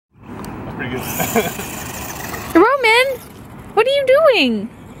pretty good. Roman, what are you doing?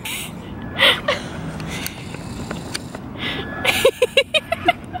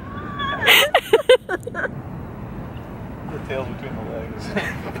 The tail between the legs.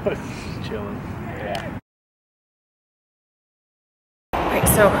 But he's chilling. Yeah. Alright,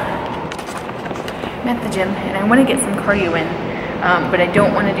 so I'm at the gym and I want to get some cardio in, but I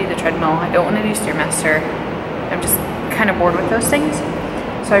don't want to do the treadmill. I don't want to do Stairmaster. I'm just kind of bored with those things.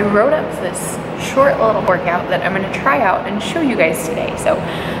 So I wrote up this short little workout that I'm going to try out and show you guys today. So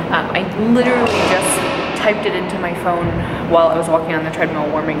I literally just typed it into my phone while I was walking on the treadmill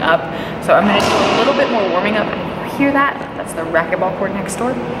warming up. So I'm going to do a little bit more warming up. Hear that? That's the racquetball court next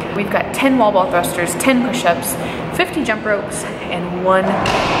door. We've got 10 wall ball thrusters, 10 push-ups, 50 jump ropes, and 1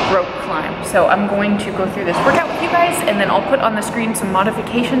 rope climb. So I'm going to go through this workout with you guys, and then I'll put on the screen some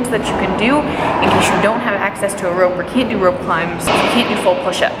modifications that you can do in case you don't have access to a rope or can't do rope climbs, you can't do full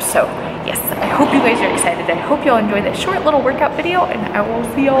push-ups. So yes, I hope you guys are excited. I hope y'all enjoy this short little workout video, and I will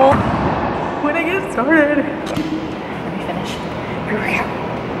see y'all when I get started. Let me finish your workout.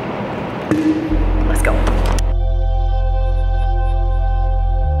 Let's go.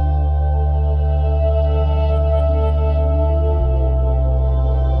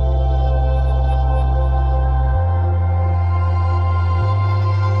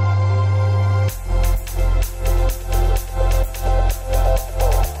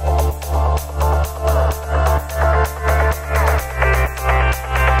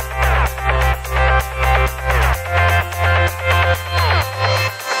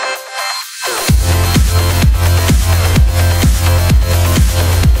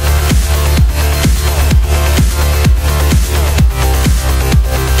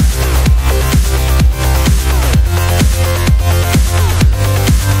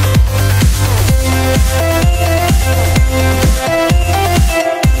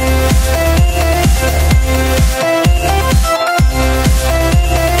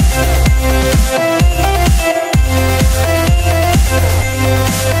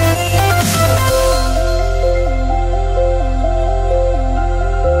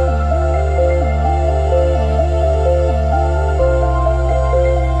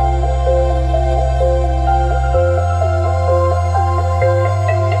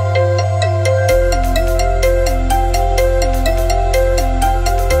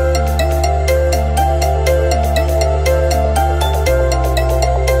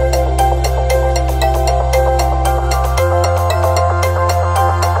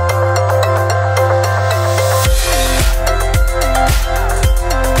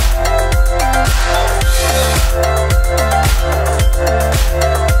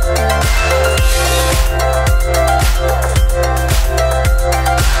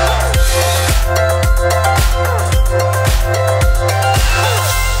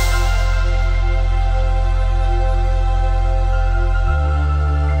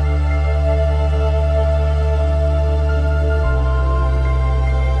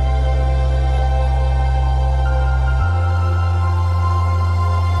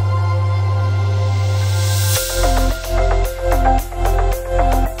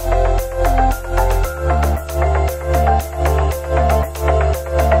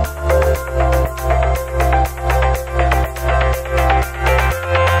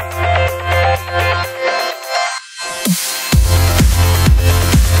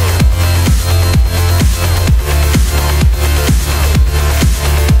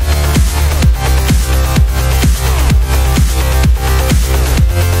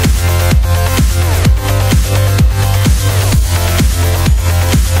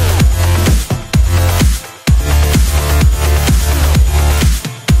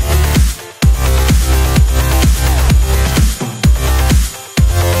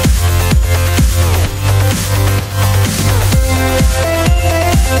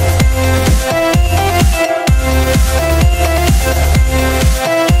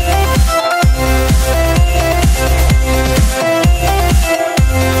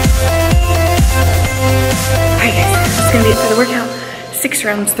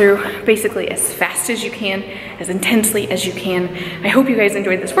 Rounds through basically as fast as you can, as intensely as you can. I hope you guys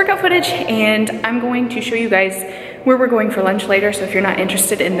enjoyed this workout footage, and I'm going to show you guys where we're going for lunch later. So if you're not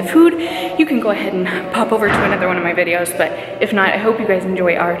interested in the food, you can go ahead and pop over to another one of my videos. But if not, I hope you guys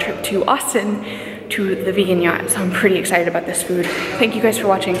enjoy our trip to Austin to the vegan yacht. So I'm pretty excited about this food. Thank you guys for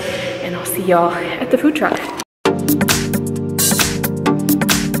watching, and I'll see y'all at the food truck.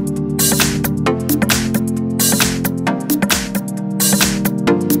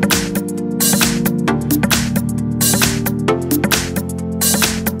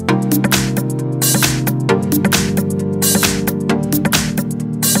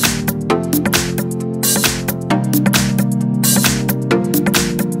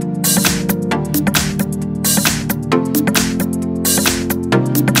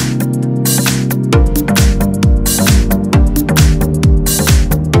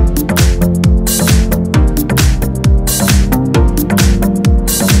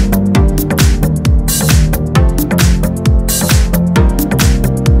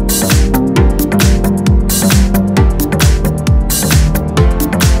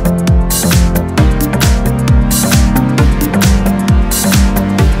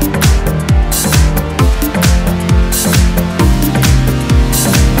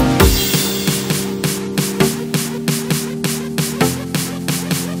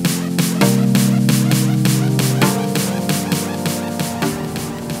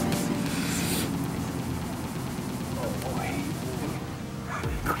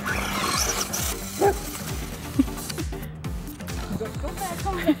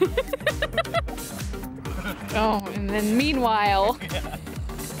 Oh, and then meanwhile. Yeah.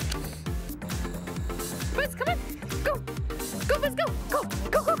 Buzz, come on. Go. Go, Buzz, go. Go.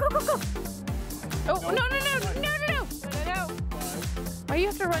 Go, go, go, go, go. Oh, no, no, no, no, no, no, no. No. Why do you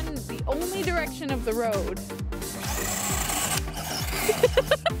have to run the only direction of the road?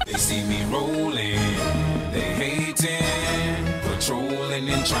 They see me rolling, they hating, patrolling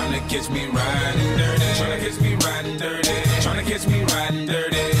and trying to catch me riding dirty, trying to catch me riding dirty, trying to catch me riding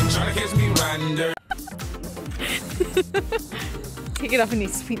dirty, trying to catch me riding dirty. Take it off in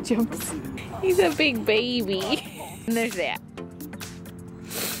these sweet jumps. He's a big baby. And there's that.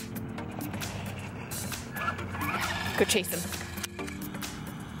 Go chase him.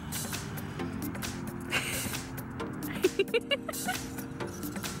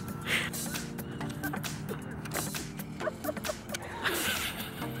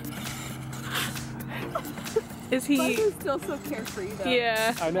 Is he? He's still so carefree though.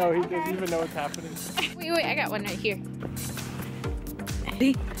 Yeah. I know, he doesn't even know what's happening. Wait, I got one right here.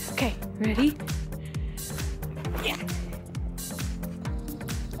 Ready? Okay, ready? Yeah.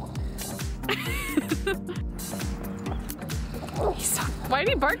 Why did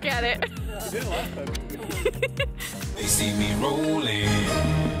he bark at it? He did last time. They see me rolling,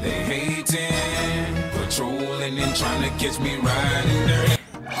 they hating, patrolling and trying to catch me riding dirty.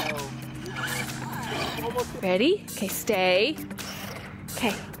 Ready? Okay, stay.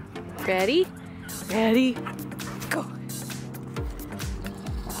 Okay, ready? Ready? Go.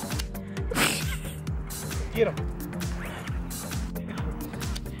 Get him.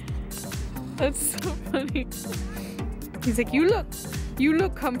 That's so funny. He's like, you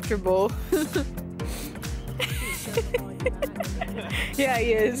look comfortable. Yeah,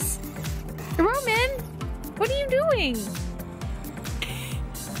 he is. Roman, what are you doing?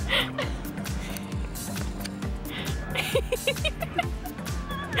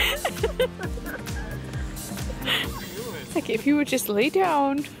 It's like if you would just lay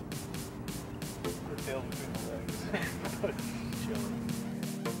down. The tail between the legs.